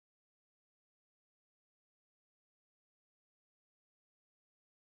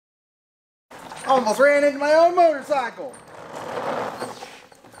Almost ran into my own motorcycle.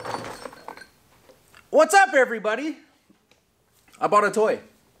 What's up, everybody? I bought a toy.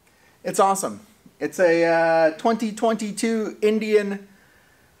 It's awesome. It's a 2022 Indian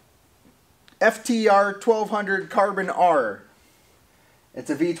FTR 1200 Carbon R. It's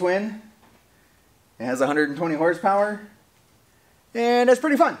a V-twin. It has 120 horsepower. And it's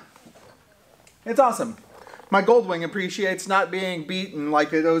pretty fun. It's awesome. My Goldwing appreciates not being beaten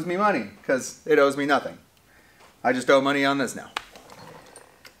like it owes me money, because it owes me nothing. I just owe money on this now.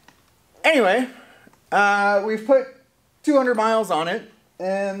 Anyway, we've put 200 miles on it,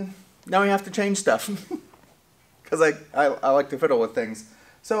 and now we have to change stuff. Because I like to fiddle with things.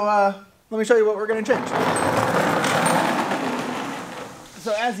 So let me show you what we're going to change.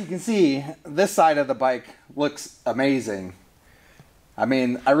 So as you can see, this side of the bike looks amazing. I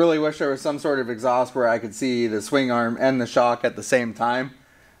mean, I really wish there was some sort of exhaust where I could see the swing arm and the shock at the same time.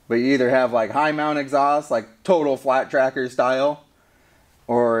 But you either have like high mount exhaust, like total flat tracker style,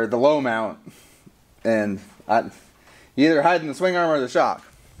 or the low mount. And you either hide in the swing arm or the shock.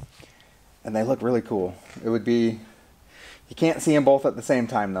 And they look really cool. It would be, you can't see them both at the same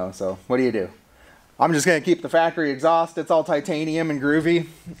time though, so what do you do? I'm just going to keep the factory exhaust. It's all titanium and groovy.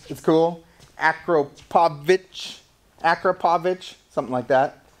 It's cool. Akrapovic, something like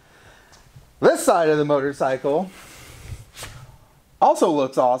that. This side of the motorcycle also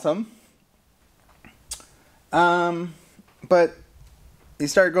looks awesome. But you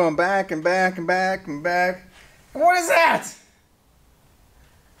start going back and back and back and back. And what is that?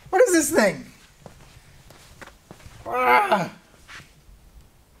 What is this thing? Ah!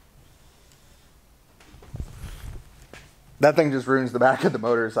 That thing just ruins the back of the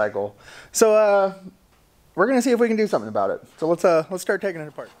motorcycle. So we're gonna see if we can do something about it. So let's start taking it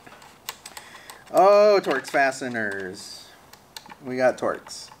apart. Oh, Torx fasteners. We got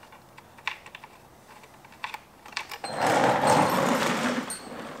Torx.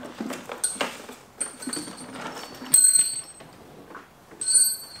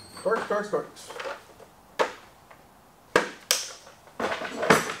 Torx.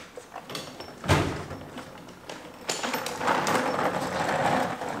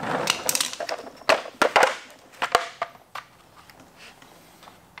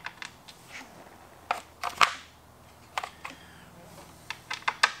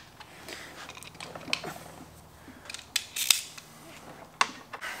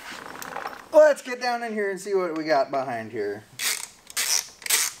 Let's get down in here and see what we got behind here.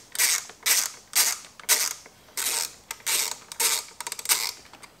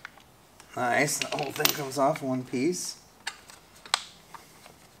 Nice, the whole thing comes off in one piece.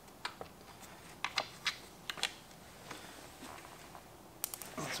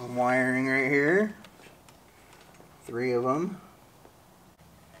 Some wiring right here. 3 of them.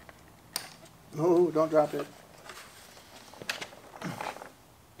 Oh, don't drop it.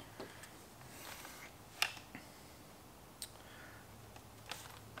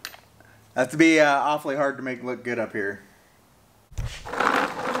 That's to be awfully hard to make look good up here.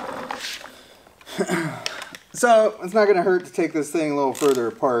 So, it's not going to hurt to take this thing a little further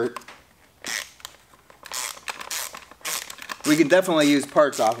apart. We can definitely use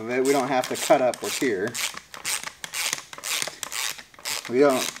parts off of it. We don't have to cut up what's here.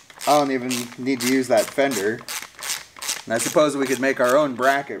 I don't even need to use that fender. And I suppose we could make our own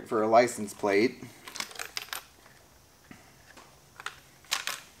bracket for a license plate.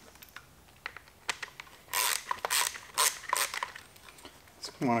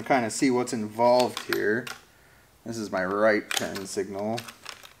 I want to kind of see what's involved here. This is my right turn signal.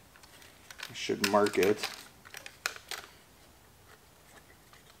 I should mark it.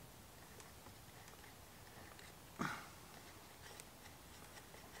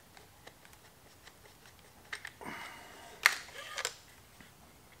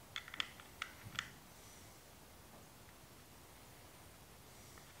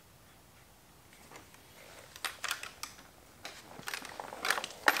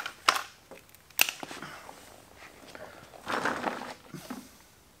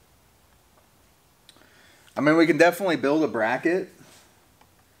 I mean, we can definitely build a bracket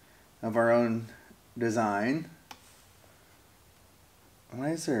of our own design. Why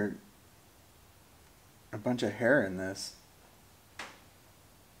is there a bunch of hair in this?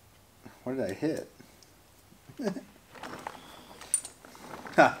 What did I hit?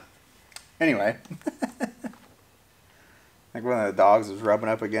 Huh. Anyway. Like one of the dogs was rubbing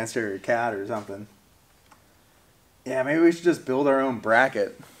up against it, or a cat or something. Yeah, maybe we should just build our own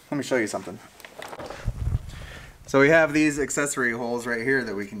bracket. Let me show you something. So we have these accessory holes right here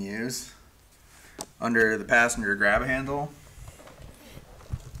that we can use under the passenger grab handle.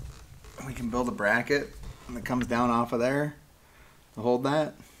 we can build a bracket that comes down off of there to hold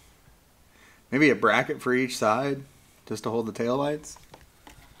that. Maybe a bracket for each side just to hold the taillights.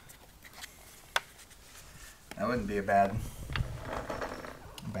 That wouldn't be a bad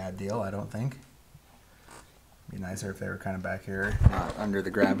deal, I don't think. Be nicer if they were kind of back here, not under the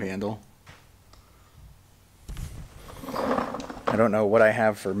grab handle. I don't know what I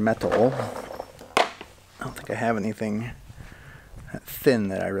have for metal. I don't think I have anything that thin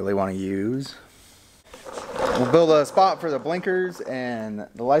that I really want to use. We'll build a spot for the blinkers and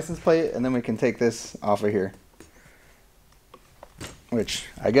the license plate, and then we can take this off of here. Which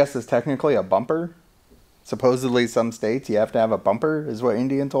I guess is technically a bumper. Supposedly some states you have to have a bumper, is what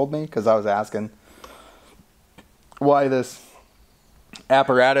Indian told me, because I was asking why this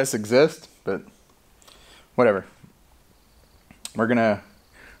apparatus exists, but whatever. We're gonna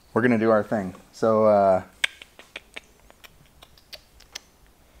do our thing. So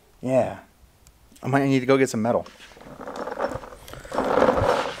yeah, I might need to go get some metal.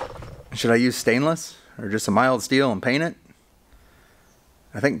 Should I use stainless or just some mild steel and paint it?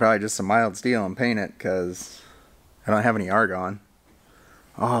 I think probably just some mild steel and paint it, because I don't have any argon.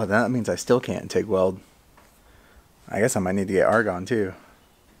 Oh, that means I still can't TIG weld. I guess I might need to get argon too.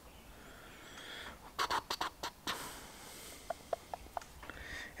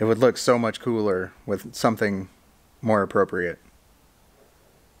 It would look so much cooler with something more appropriate.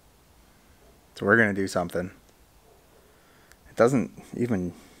 So we're gonna do something. It doesn't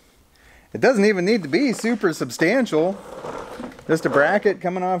even need to be super substantial. Just a bracket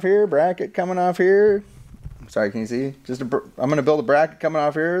coming off here, bracket coming off here. Sorry, can you see? I'm gonna build a bracket coming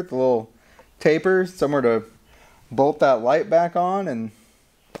off here with a little taper, somewhere to bolt that light back on, and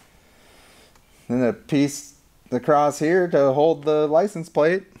then a piece across here to hold the license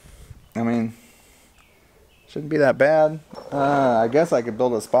plate. I mean, shouldn't be that bad. I guess I could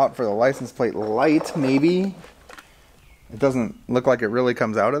build a spot for the license plate light, maybe. It doesn't look like it really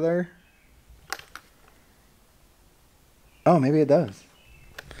comes out of there. Oh, maybe it does.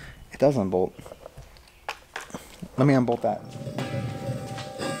 It does unbolt. Let me unbolt that.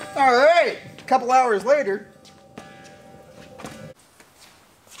 Alright, a couple hours later.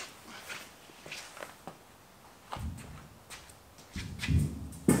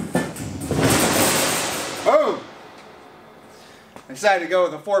 Oh! I decided to go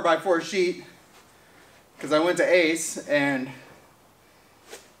with a 4x4 sheet because I went to Ace, and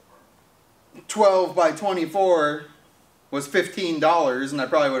 12 by 24 was $15, and I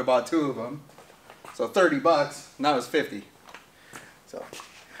probably would have bought 2 of them. So 30 bucks, and that was 50. So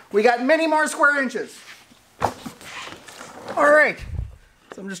we got many more square inches. All right,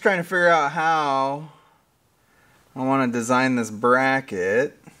 so I'm just trying to figure out how I want to design this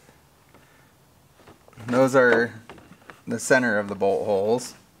bracket. Those are the center of the bolt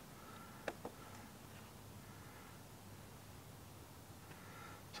holes.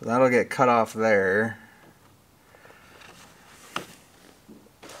 So that'll get cut off there.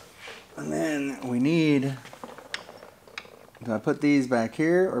 And then we need, do I put these back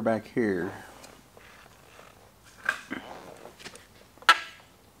here or back here?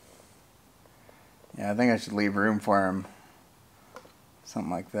 Yeah, I think I should leave room for them.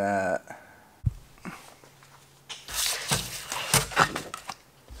 Something like that.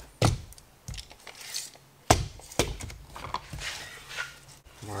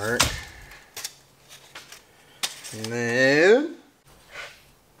 Mark. And then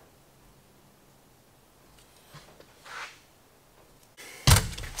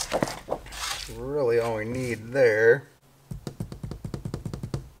really all we need there.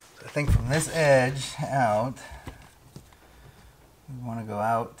 So I think from this edge out, we want to go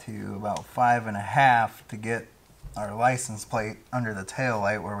out to about 5.5 to get our license plate under the tail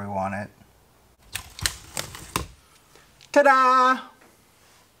light where we want it. Ta-da!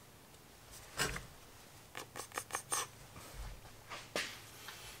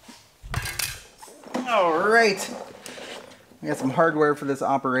 All right, we got some hardware for this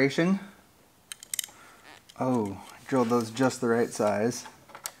operation. Oh, I drilled those just the right size.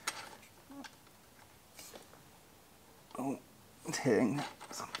 Oh, it's hitting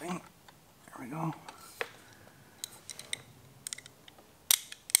something. There we go.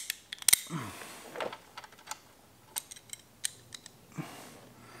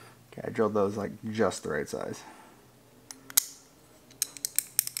 Okay, I drilled those like just the right size.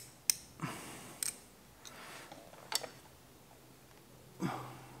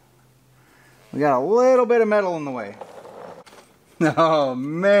 We got a little bit of metal in the way. Oh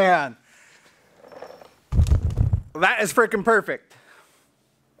man. That is freaking perfect.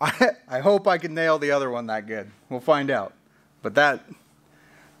 I hope I can nail the other one that good. We'll find out. But that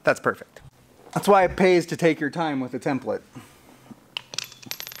that's perfect. That's why it pays to take your time with a template.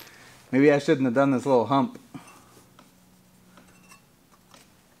 Maybe I shouldn't have done this little hump.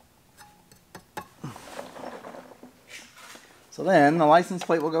 So then the license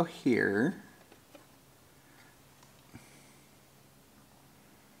plate will go here.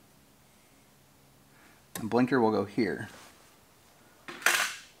 The blinker will go here.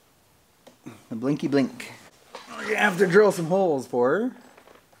 The blinky blink. We're gonna have to drill some holes for her.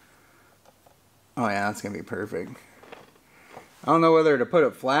 Oh yeah, that's gonna be perfect. I don't know whether to put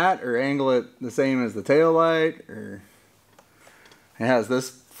it flat or angle it the same as the tail light, or it has this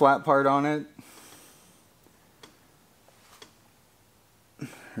flat part on it.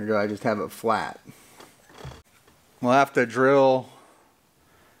 Or do I just have it flat? We'll have to drill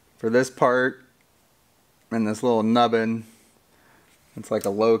for this part and this little nubbin. It's like a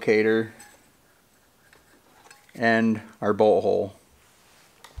locator. And our bolt hole.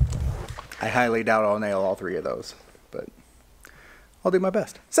 I highly doubt I'll nail all three of those, but I'll do my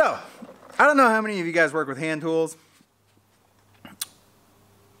best. So, I don't know how many of you guys work with hand tools.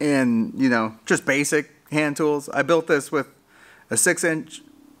 And, you know, just basic hand tools. I built this with a 6-inch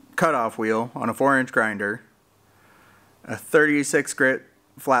cutoff wheel on a 4-inch grinder, a 36 grit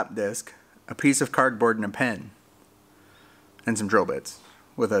flap disc, a piece of cardboard and a pen, and some drill bits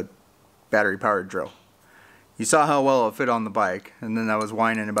with a battery powered drill. You saw how well it fit on the bike, and then I was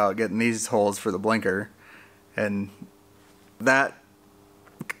whining about getting these holes for the blinker, and that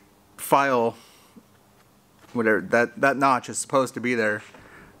file, whatever, that notch is supposed to be there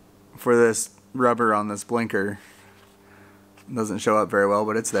for this rubber on this blinker. It doesn't show up very well,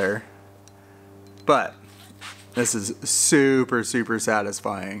 but it's there. But this is super, super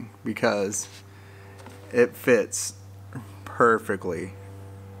satisfying because it fits perfectly.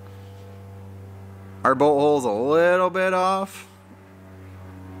 Our bolt hole's a little bit off.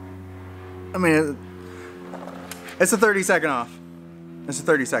 I mean, it's a 30-second off. It's a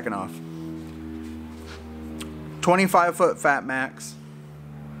 30-second off. 25-foot Fat Max,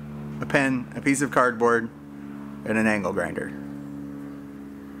 a pen, a piece of cardboard, and an angle grinder.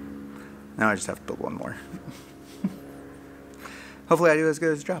 Now I just have to build one more. Hopefully I do as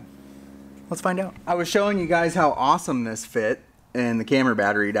good as a job. Let's find out. I was showing you guys how awesome this fit, and the camera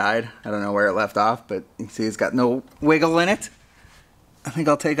battery died. I don't know where it left off, but you can see it's got no wiggle in it. I think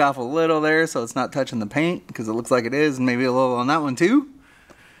I'll take off a little there so it's not touching the paint, because it looks like it is, and maybe a little on that one too.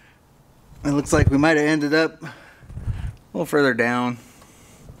 It looks like we might have ended up a little further down,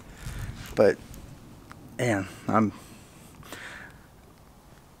 but man,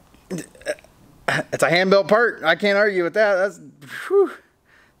 it's a hand-built part. I can't argue with that.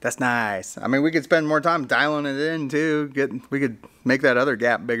 That's nice. I mean, we could spend more time dialing it in too. We could make that other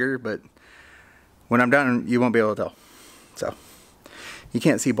gap bigger, but when I'm done, you won't be able to tell. So you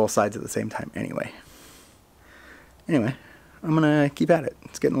can't see both sides at the same time anyway. Anyway, I'm gonna keep at it.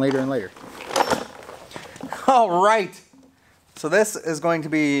 It's getting later and later. All right. So this is going to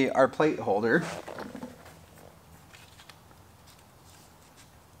be our plate holder.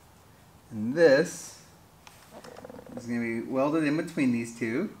 And this is going to be welded in between these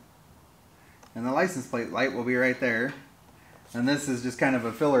two. And the license plate light will be right there. And this is just kind of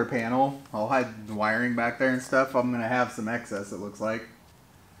a filler panel. I'll hide the wiring back there and stuff. I'm going to have some excess, it looks like.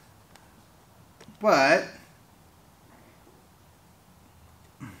 But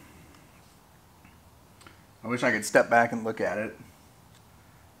I wish I could step back and look at it.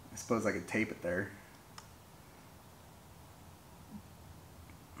 I suppose I could tape it there.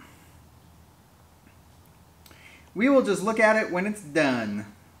 We will just look at it when it's done.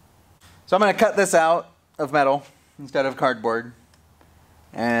 So I'm going to cut this out of metal instead of cardboard.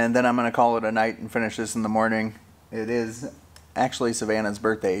 And then I'm going to call it a night and finish this in the morning. It is actually Savannah's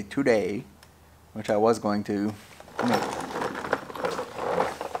birthday today, which I was going to...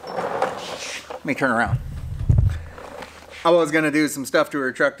 Let me turn around. I was going to do some stuff to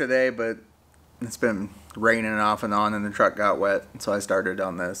her truck today, but it's been raining off and on and the truck got wet, so I started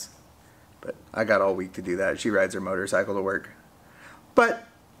on this. But I got all week to do that. She rides her motorcycle to work. But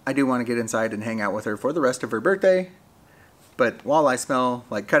I do want to get inside and hang out with her for the rest of her birthday. But while I smell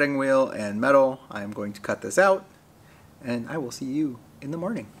like cutting wheel and metal, I am going to cut this out. And I will see you in the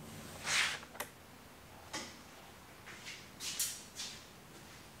morning.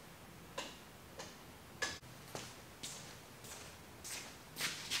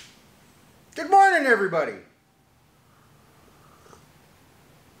 Good morning, everybody.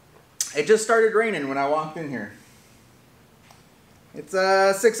 It just started raining when I walked in here. It's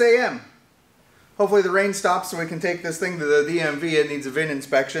 6 a.m. Hopefully the rain stops so we can take this thing to the DMV. It needs a VIN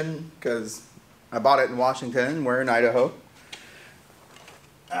inspection because I bought it in Washington and we're in Idaho.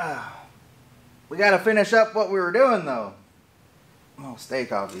 We gotta finish up what we were doing though. Oh, stay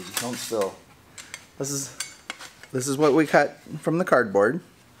coffee, don't spill. This is what we cut from the cardboard.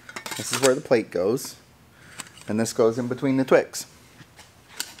 This is where the plate goes. And this goes in between the Twix.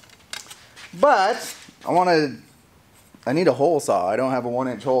 But I need a hole saw. I don't have a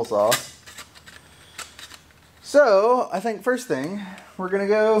 1-inch hole saw. So I think first thing, we're gonna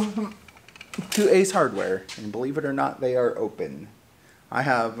go to Ace Hardware. And believe it or not, they are open. I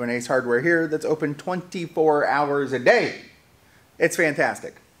have an Ace Hardware here that's open 24 hours a day. It's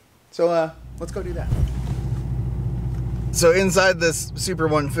fantastic. So let's go do that. So inside this Super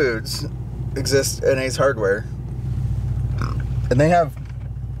One Foods exists an Ace Hardware. And they have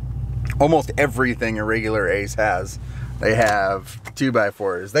almost everything a regular Ace has. They have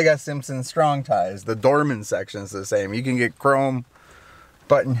 2x4s. They got Simpson strong ties. The Dorman section's the same. You can get chrome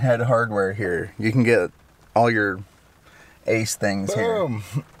button head hardware here. You can get all your Ace things Boom.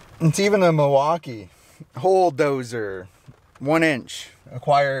 Here. It's even a Milwaukee hole dozer, 1-inch,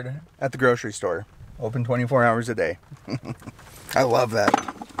 acquired at the grocery store. Open 24 hours a day. I love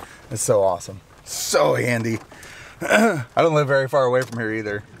that. It's so awesome. So handy. I don't live very far away from here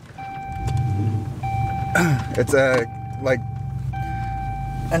either. It's like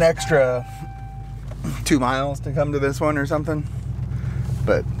an extra 2 miles to come to this one or something.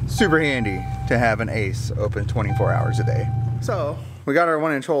 But super handy to have an Ace open 24 hours a day. So we got our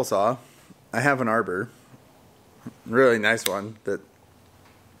 1-inch hole saw. I have an arbor, really nice one that,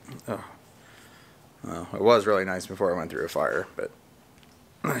 oh, well, it was really nice before I went through a fire, but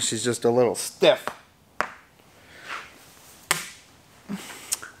she's just a little stiff.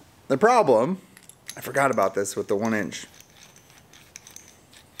 The problem, I forgot about this with the 1-inch.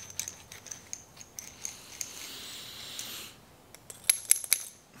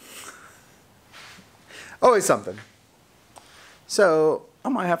 Always something. So I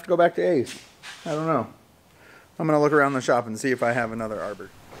might have to go back to Ace. I don't know. I'm gonna look around the shop and see if I have another arbor.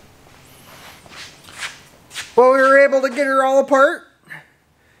 Well, we were able to get her all apart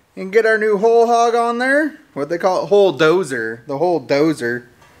and get our new hole hog on there. What they call it, hole dozer. The hole dozer.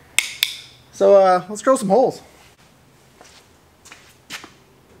 So let's drill some holes.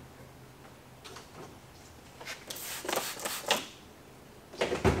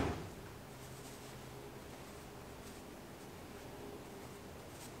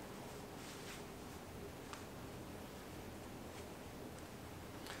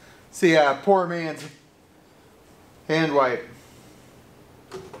 See, poor man's hand wipe.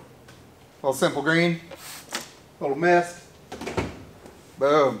 Little simple green, little mist.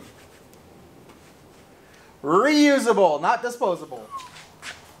 Boom. Reusable, not disposable.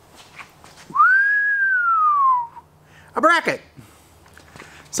 A bracket.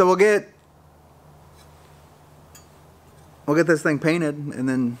 So we'll get this thing painted and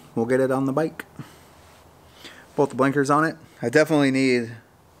then we'll get it on the bike. Both the blinkers on it. I definitely need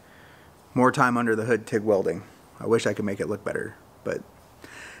more time under the hood TIG welding. I wish I could make it look better, but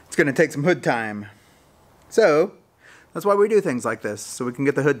it's gonna take some hood time. So that's why we do things like this, so we can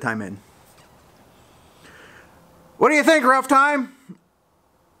get the hood time in. What do you think, Rough Time?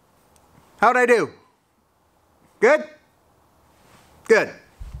 How'd I do? Good? Good.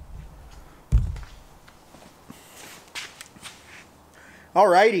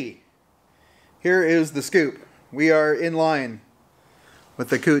 Alrighty. Here is the scoop. We are in line with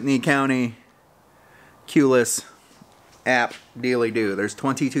the Kootenai County QLIS app dealy-do. There's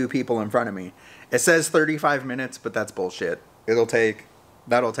 22 people in front of me. It says 35 minutes, but that's bullshit. That'll take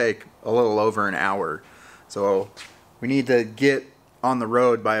a little over an hour. So we need to get on the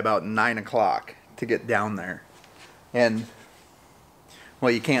road by about 9 o'clock to get down there. And,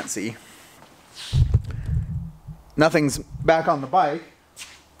 well, you can't see. Nothing's back on the bike.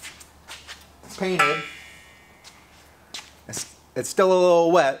 It's painted. It's still a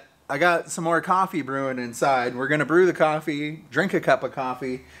little wet. I got some more coffee brewing inside. We're going to brew the coffee, drink a cup of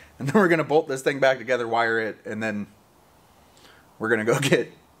coffee, and then we're going to bolt this thing back together, wire it, and then we're going to go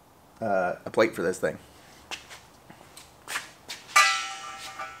get a plate for this thing.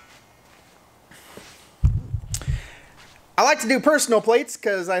 I like to do personal plates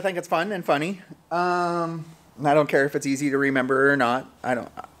because I think it's fun and funny. I don't care if it's easy to remember or not. I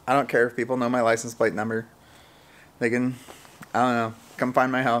don't care if people know my license plate number. They can, I don't know, come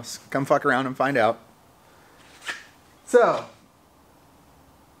find my house. Come fuck around and find out. So,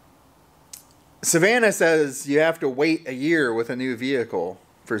 Savannah says you have to wait a year with a new vehicle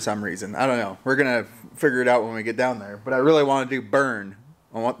for some reason. I don't know. We're going to figure it out when we get down there. But I really want to do burn.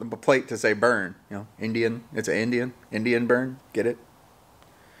 I want the plate to say burn. You know, Indian. It's an Indian. Indian burn. Get it?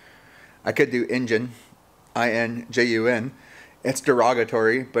 I could do engine. INJUN. It's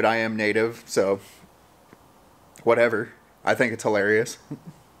derogatory, but I am native, so whatever. I think it's hilarious.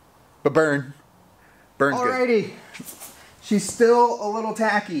 But Burn's good. Alrighty. She's still a little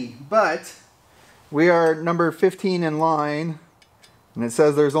tacky, but we are number 15 in line, and it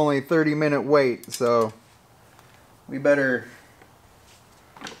says there's only 30-minute wait, so we better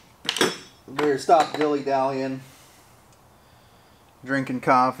stop dilly-dallying, drinking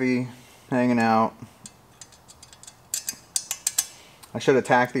coffee, hanging out. I should have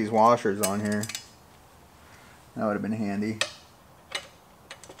tacked these washers on here. That would have been handy.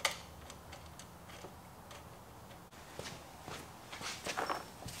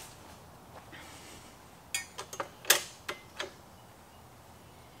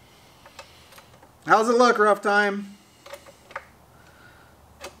 How's it look, Rough Time?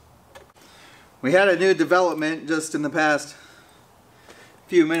 We had a new development just in the past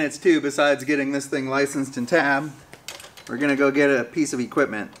few minutes too, besides getting this thing licensed and tabbed. We're gonna go get a piece of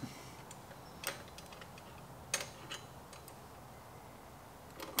equipment.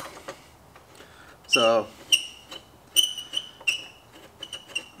 So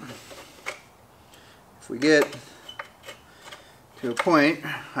if we get to a point,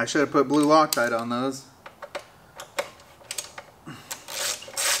 I should have put blue Loctite on those.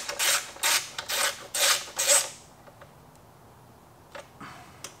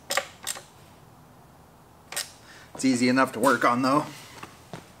 It's easy enough to work on though.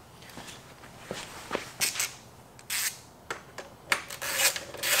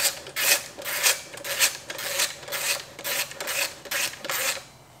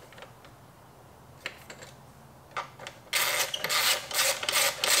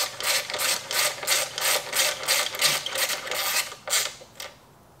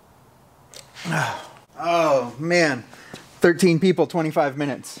 Oh man, 13 people, 25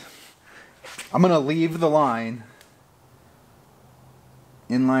 minutes. I'm gonna leave the line.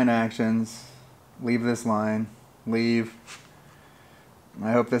 Inline actions, leave this line, leave.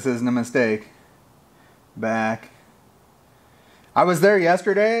 I hope this isn't a mistake. Back. I was there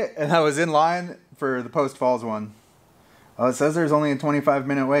yesterday and I was in line for the Post Falls one. Oh, it says there's only a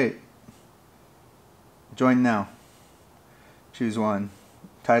 25-minute wait. Join now. Choose one.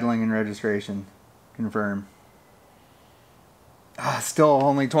 Titling and registration. Confirm. Still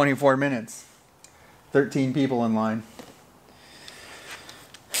only 24 minutes. 13 people in line.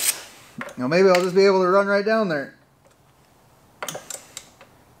 Well, maybe I'll just be able to run right down there.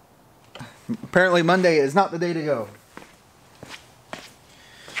 Apparently Monday is not the day to go.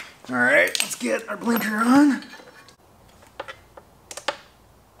 Alright, let's get our blinker on.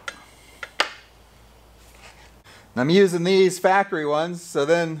 I'm using these factory ones, so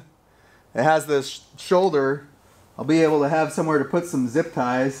then it has this shoulder. I'll be able to have somewhere to put some zip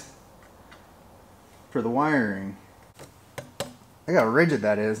ties for the wiring. Look how rigid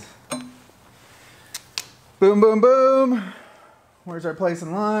that is. Boom, boom, boom. Where's our place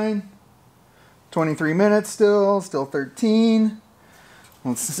in line? 23 minutes still 13.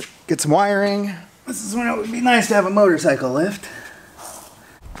 Let's get some wiring. This is when it would be nice to have a motorcycle lift.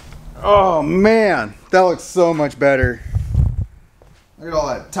 Oh man, that looks so much better. Look at all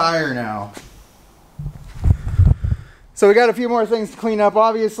that tire now. So we got a few more things to clean up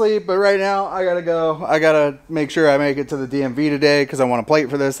obviously, but right now I gotta go. I gotta make sure I make it to the DMV today because I want a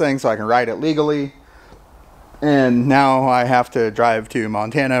plate for this thing so I can ride it legally. And now I have to drive to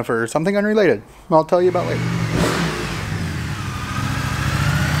Montana for something unrelated. I'll tell you about later.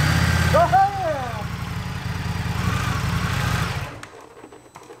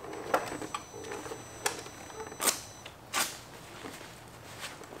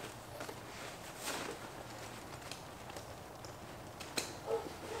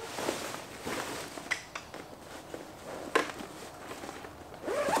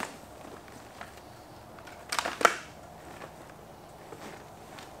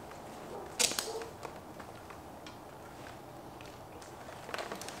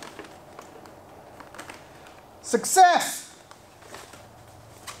 Success!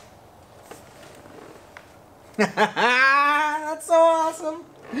 That's so awesome!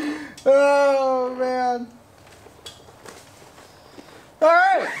 Oh man!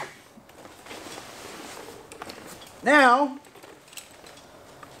 Alright! Now,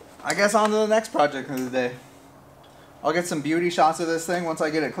 I guess on to the next project of the day. I'll get some beauty shots of this thing once I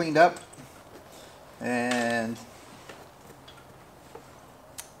get it cleaned up. And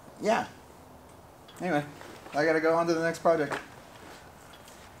yeah. Anyway. I gotta go on to the next project.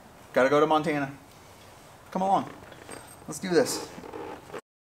 Gotta go to Montana. Come along. Let's do this.